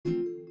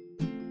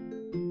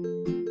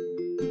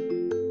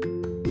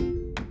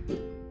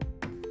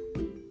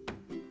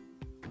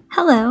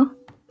Hello,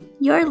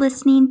 you're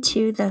listening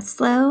to the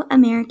Slow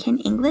American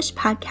English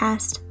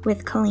Podcast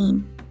with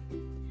Colleen.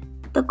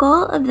 The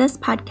goal of this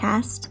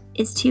podcast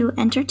is to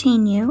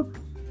entertain you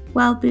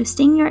while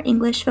boosting your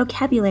English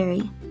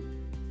vocabulary.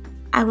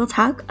 I will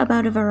talk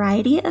about a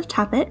variety of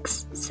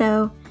topics,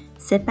 so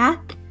sit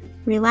back,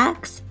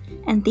 relax,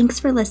 and thanks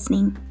for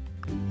listening.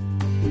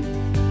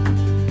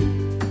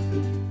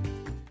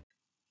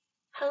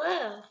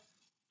 Hello,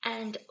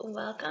 and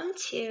welcome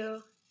to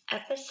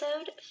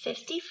episode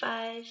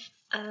 55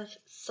 of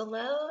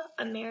Slow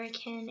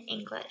American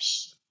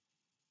English.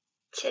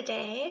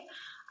 Today,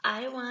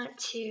 I want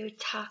to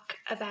talk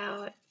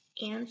about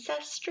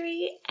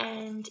ancestry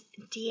and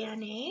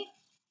DNA.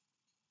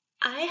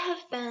 I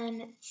have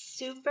been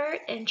super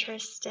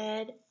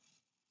interested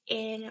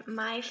in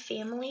my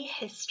family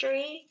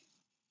history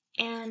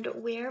and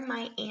where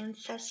my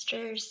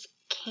ancestors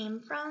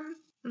came from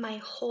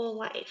my whole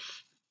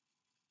life.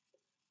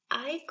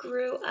 I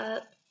grew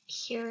up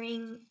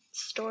hearing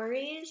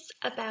stories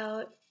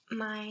about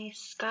my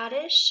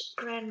Scottish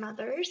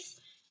grandmothers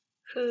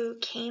who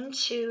came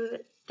to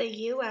the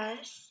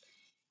US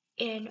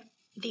in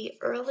the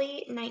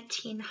early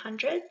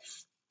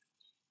 1900s,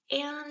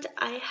 and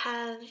I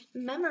have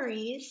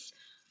memories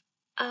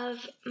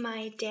of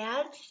my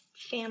dad's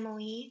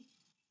family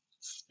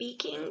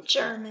speaking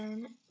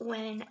German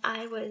when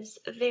I was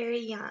very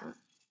young.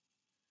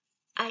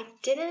 I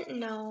didn't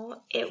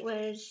know it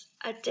was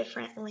a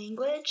different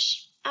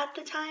language at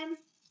the time.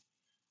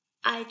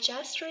 I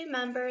just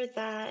remember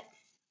that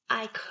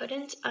I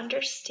couldn't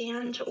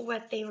understand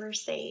what they were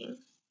saying.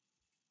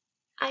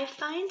 I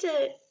find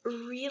it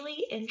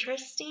really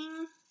interesting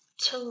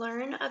to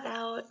learn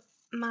about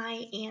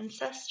my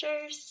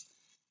ancestors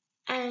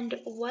and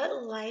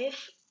what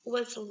life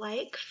was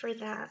like for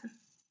them.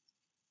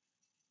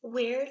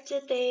 Where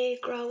did they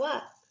grow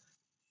up?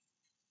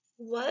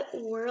 What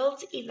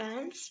world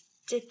events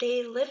did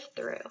they live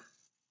through?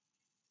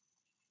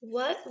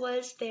 What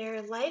was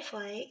their life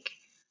like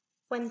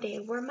when they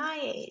were my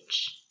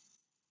age?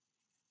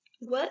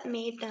 What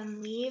made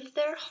them leave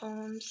their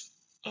homes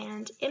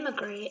and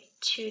immigrate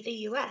to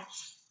the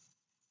US?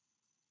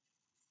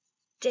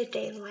 Did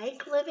they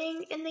like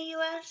living in the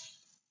US?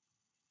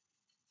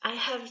 I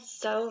have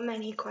so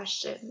many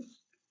questions.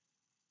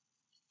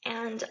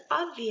 And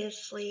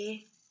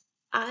obviously,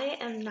 I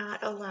am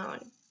not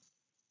alone.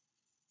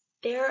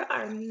 There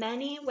are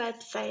many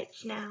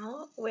websites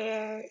now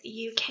where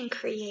you can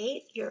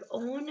create your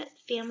own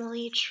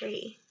family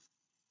tree.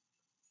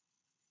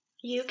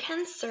 You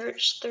can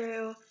search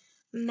through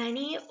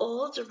many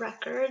old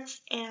records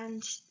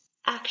and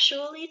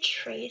actually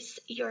trace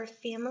your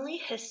family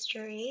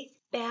history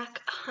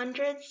back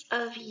hundreds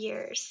of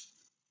years.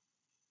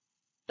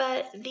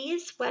 But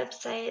these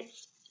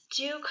websites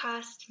do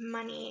cost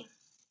money.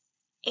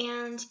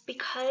 And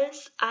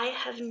because I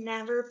have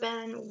never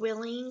been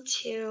willing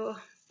to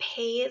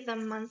pay the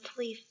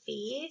monthly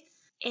fee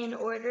in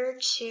order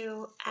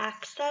to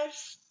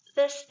access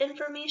this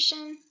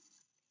information,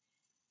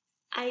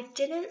 I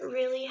didn't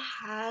really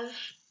have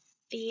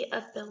the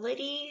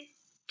ability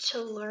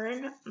to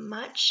learn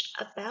much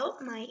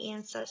about my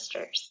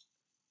ancestors.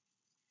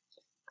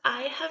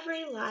 I have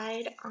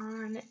relied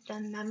on the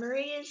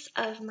memories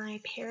of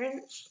my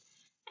parents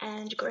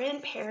and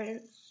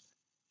grandparents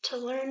to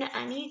learn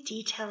any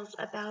details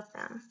about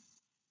them.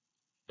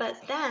 But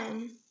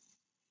then,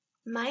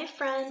 my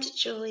friend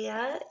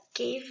Julia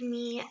gave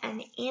me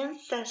an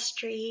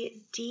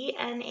ancestry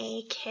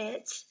DNA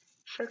kit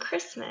for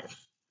Christmas.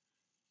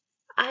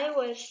 I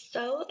was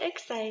so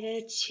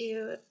excited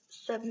to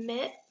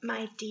submit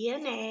my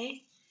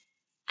DNA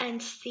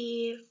and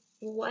see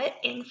what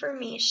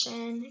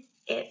information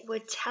it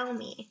would tell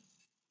me.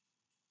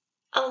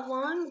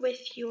 Along with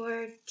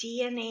your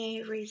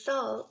DNA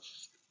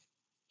results,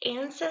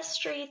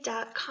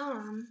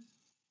 Ancestry.com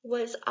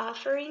was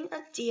offering a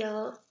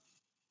deal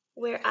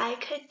where I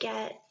could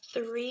get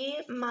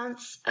 3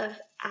 months of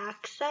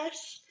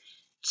access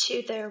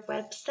to their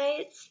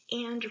websites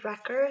and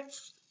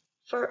records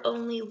for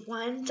only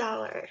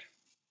 $1.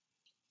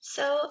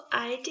 So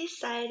I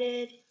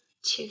decided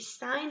to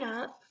sign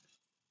up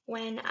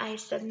when I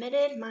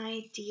submitted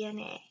my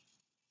DNA.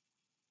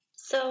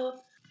 So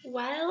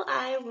while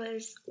I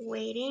was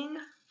waiting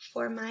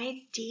for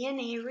my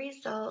DNA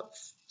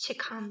results to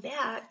come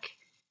back,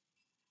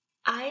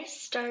 I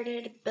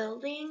started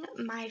building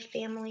my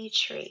family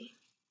tree.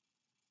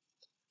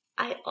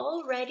 I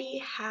already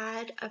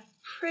had a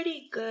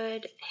pretty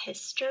good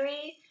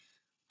history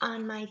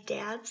on my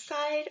dad's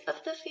side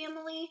of the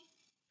family.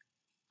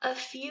 A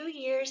few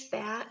years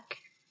back,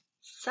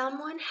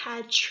 someone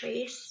had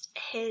traced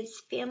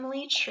his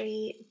family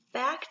tree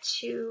back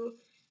to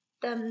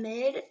the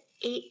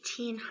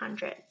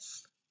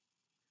mid-1800s.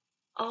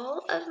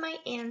 All of my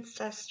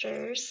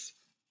ancestors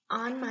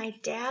on my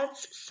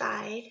dad's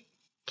side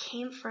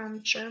came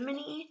from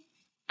Germany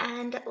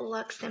and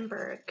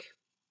Luxembourg.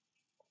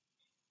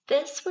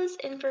 This was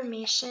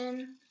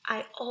information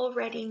I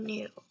already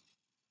knew.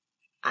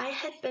 I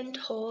had been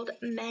told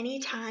many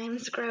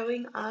times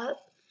growing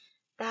up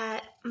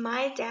that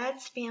my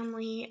dad's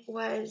family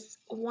was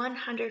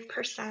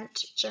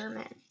 100%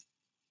 German.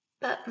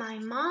 But my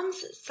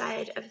mom's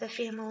side of the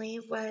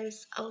family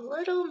was a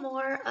little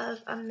more of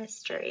a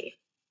mystery.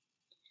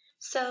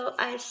 So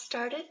I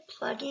started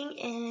plugging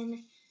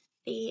in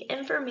the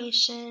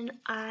information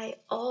I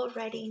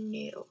already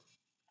knew.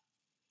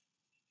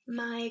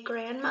 My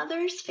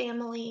grandmother's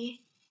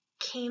family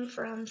came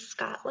from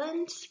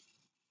Scotland.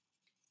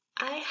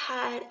 I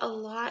had a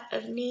lot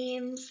of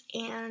names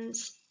and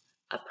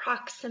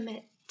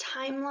approximate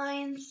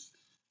timelines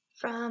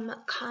from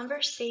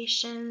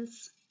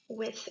conversations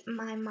with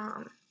my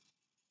mom.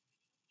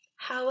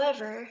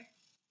 However,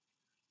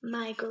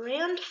 my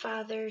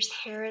grandfather's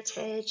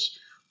heritage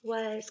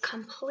was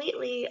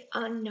completely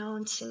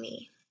unknown to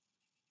me.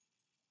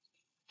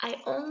 I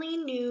only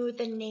knew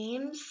the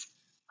names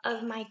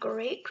of my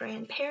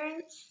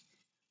great-grandparents,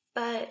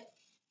 but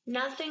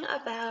nothing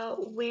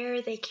about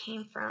where they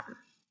came from.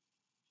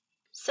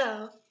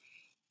 So,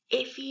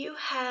 if you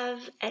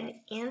have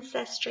an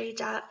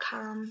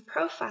Ancestry.com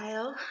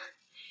profile,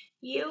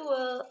 you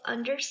will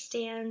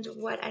understand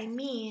what I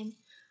mean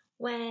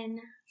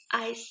when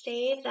I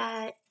say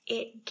that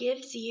it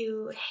gives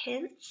you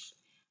hints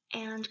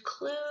and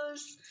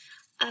clues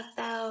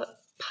about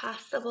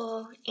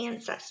possible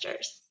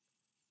ancestors.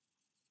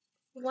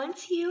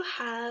 Once you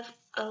have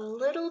a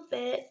little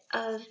bit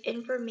of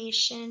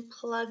information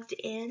plugged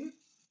in,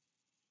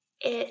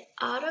 it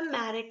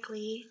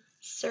automatically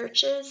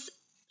searches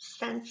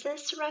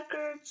census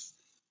records,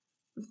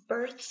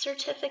 birth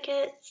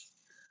certificates,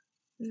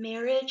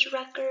 marriage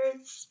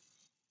records,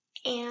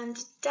 and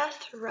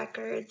death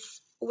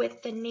records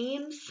with the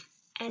names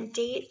and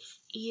dates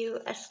you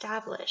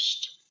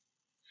established.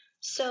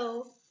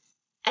 So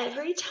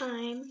every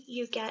time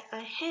you get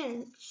a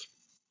hint,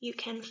 you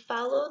can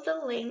follow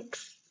the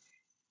links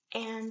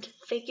and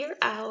figure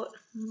out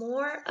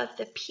more of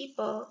the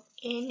people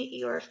in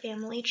your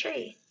family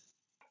tree.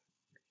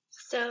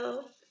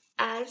 So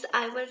as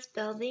I was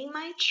building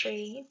my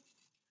tree,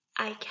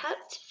 I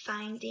kept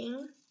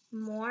finding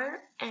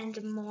more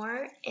and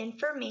more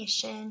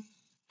information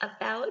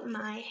about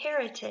my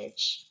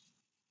heritage.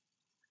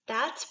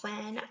 That's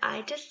when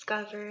I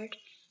discovered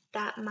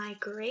that my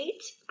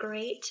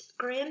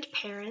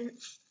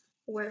great-great-grandparents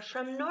were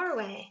from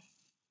Norway.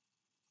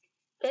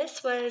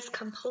 This was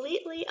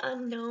completely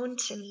unknown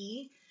to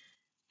me.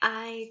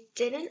 I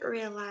didn't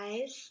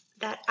realize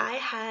that I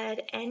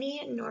had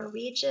any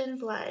Norwegian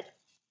blood.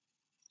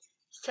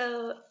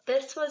 So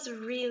this was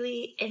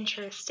really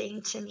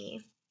interesting to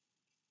me.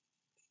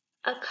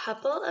 A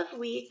couple of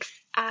weeks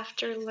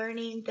after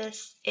learning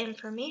this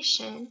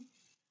information,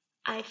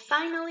 I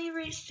finally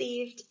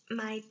received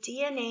my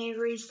DNA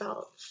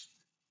results.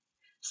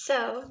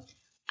 So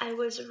I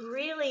was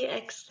really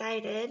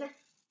excited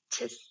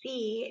to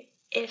see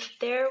if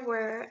there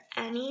were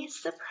any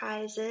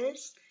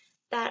surprises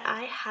that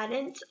I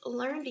hadn't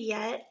learned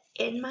yet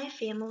in my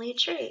family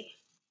tree.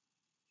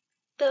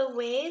 The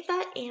way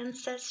that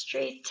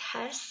Ancestry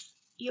tests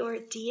your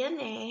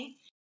DNA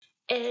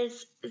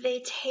is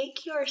they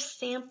take your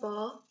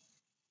sample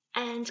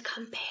and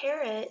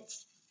compare it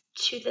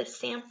to the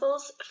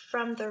samples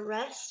from the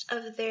rest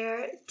of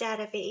their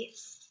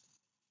database.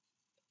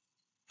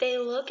 They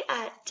look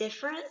at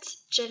different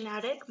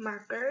genetic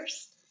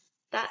markers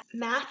that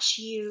match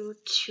you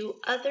to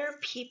other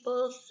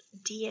people's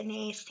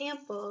DNA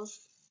samples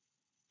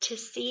to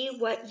see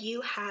what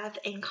you have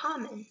in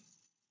common.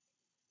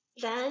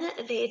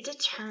 Then they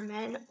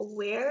determine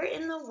where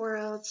in the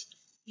world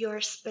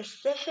your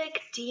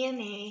specific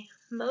DNA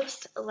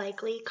most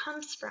likely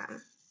comes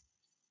from.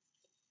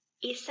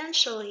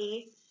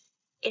 Essentially,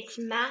 it's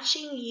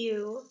matching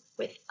you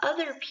with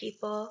other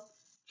people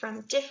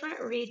from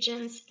different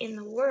regions in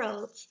the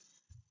world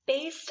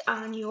based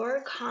on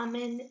your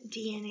common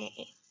DNA.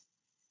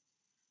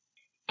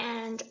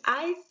 And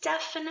I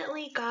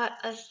definitely got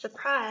a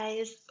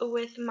surprise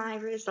with my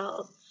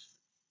results.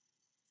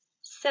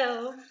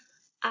 So,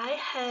 I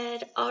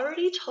had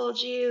already told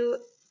you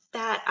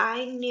that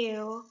I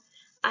knew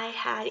I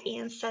had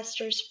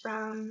ancestors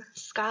from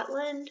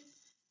Scotland,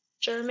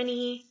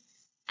 Germany,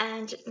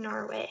 and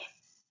Norway.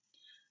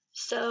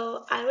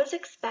 So I was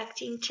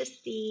expecting to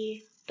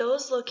see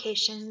those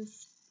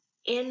locations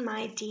in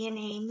my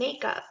DNA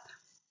makeup.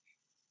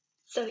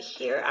 So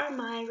here are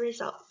my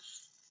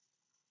results.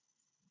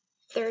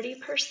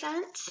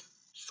 30%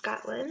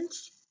 Scotland,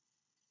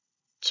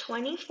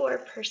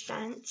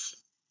 24%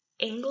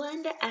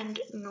 England and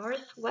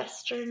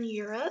Northwestern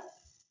Europe,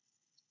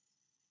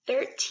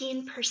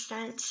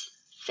 13%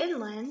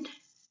 Finland,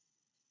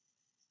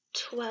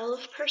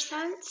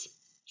 12%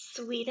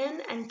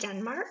 Sweden and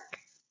Denmark,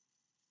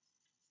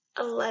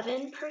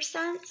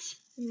 11%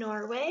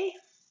 Norway,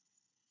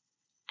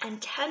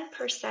 and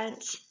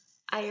 10%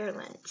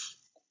 Ireland.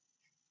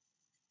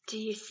 Do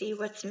you see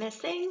what's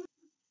missing?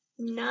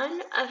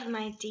 None of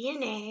my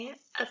DNA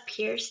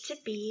appears to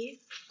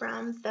be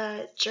from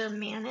the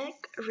Germanic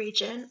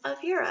region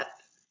of Europe.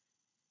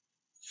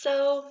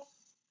 So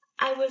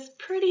I was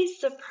pretty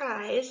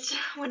surprised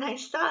when I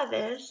saw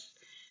this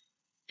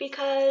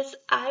because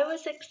I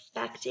was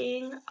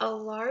expecting a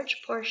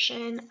large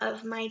portion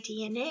of my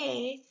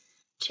DNA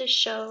to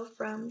show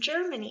from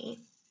Germany,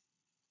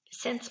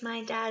 since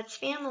my dad's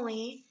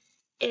family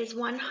is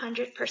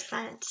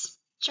 100%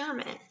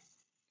 German.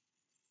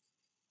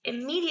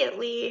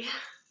 Immediately,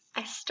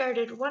 I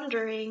started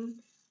wondering,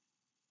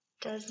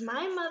 does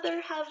my mother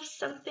have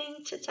something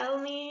to tell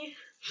me?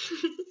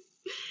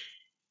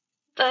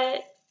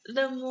 But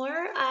the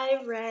more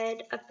I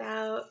read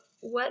about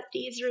what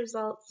these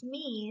results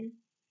mean,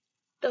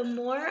 the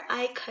more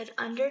I could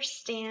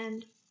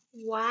understand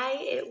why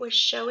it was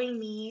showing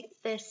me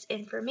this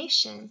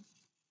information.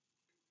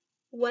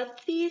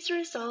 What these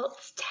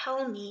results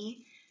tell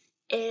me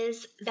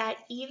is that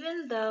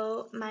even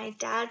though my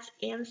dad's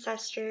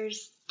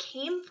ancestors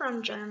came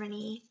from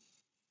Germany,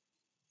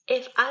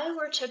 if I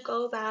were to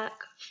go back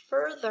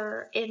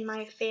further in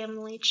my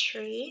family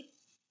tree,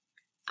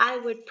 I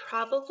would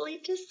probably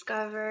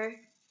discover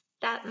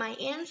that my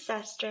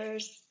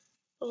ancestors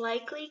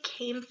likely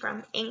came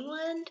from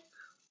England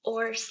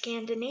or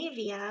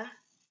Scandinavia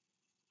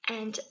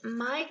and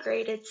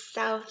migrated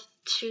south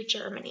to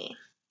Germany.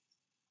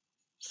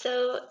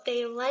 So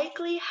they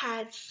likely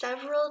had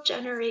several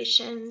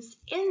generations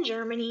in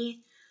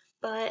Germany,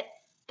 but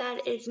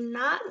that is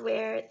not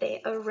where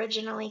they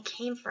originally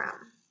came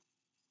from.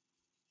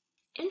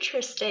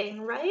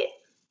 Interesting, right?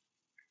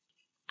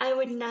 I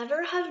would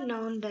never have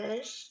known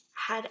this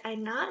had I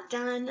not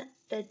done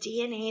the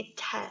DNA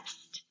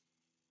test.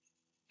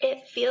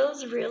 It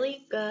feels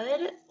really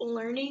good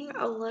learning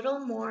a little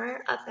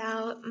more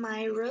about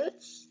my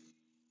roots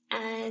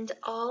and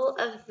all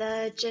of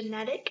the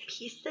genetic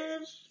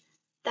pieces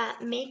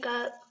that make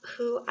up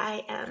who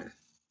I am.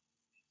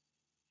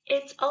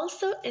 It's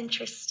also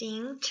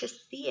interesting to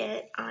see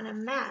it on a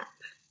map.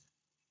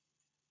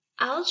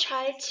 I'll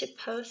try to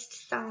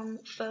post some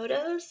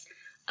photos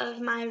of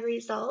my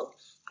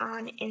results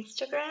on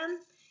Instagram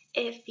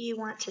if you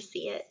want to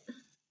see it.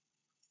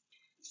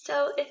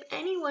 So if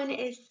anyone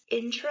is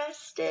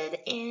interested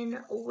in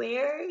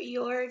where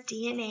your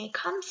DNA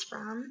comes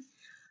from,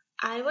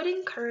 I would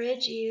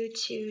encourage you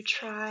to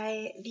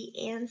try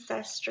the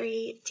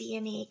Ancestry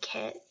DNA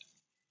Kit.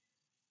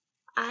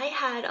 I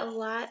had a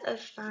lot of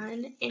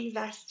fun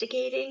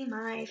investigating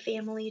my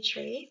family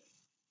tree.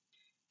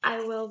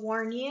 I will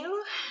warn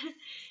you,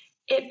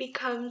 it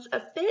becomes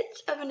a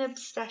bit of an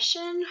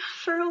obsession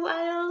for a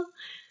while.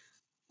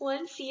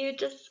 Once you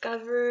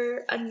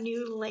discover a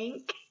new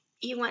link,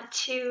 you want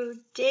to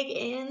dig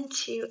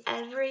into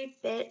every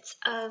bit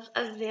of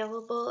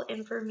available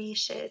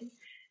information.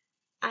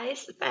 I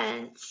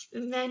spent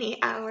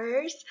many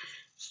hours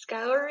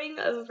scouring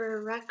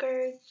over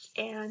records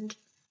and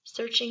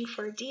searching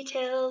for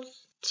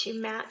details to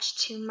match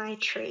to my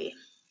tree,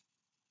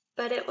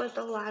 but it was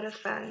a lot of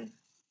fun.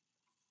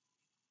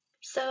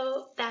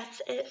 So that's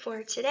it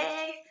for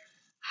today.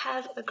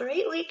 Have a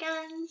great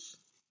weekend,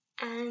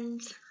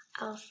 and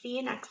I'll see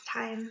you next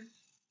time.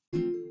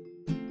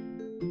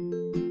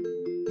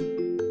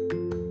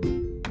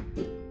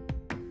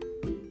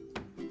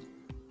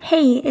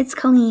 Hey, it's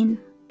Colleen.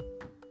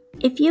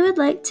 If you would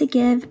like to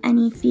give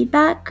any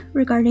feedback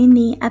regarding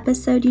the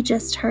episode you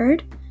just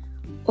heard,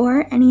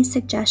 or any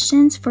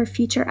suggestions for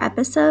future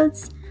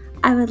episodes,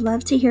 I would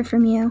love to hear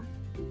from you.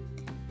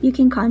 You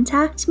can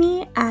contact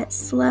me at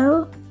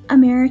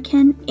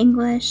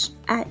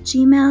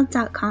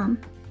slowamericanenglish@gmail.com.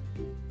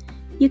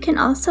 You can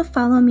also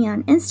follow me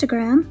on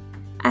Instagram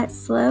at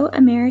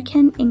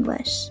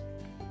slowamericanenglish.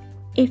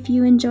 If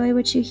you enjoy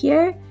what you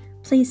hear,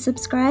 please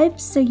subscribe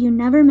so you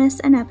never miss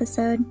an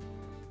episode.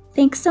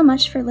 Thanks so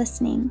much for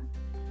listening.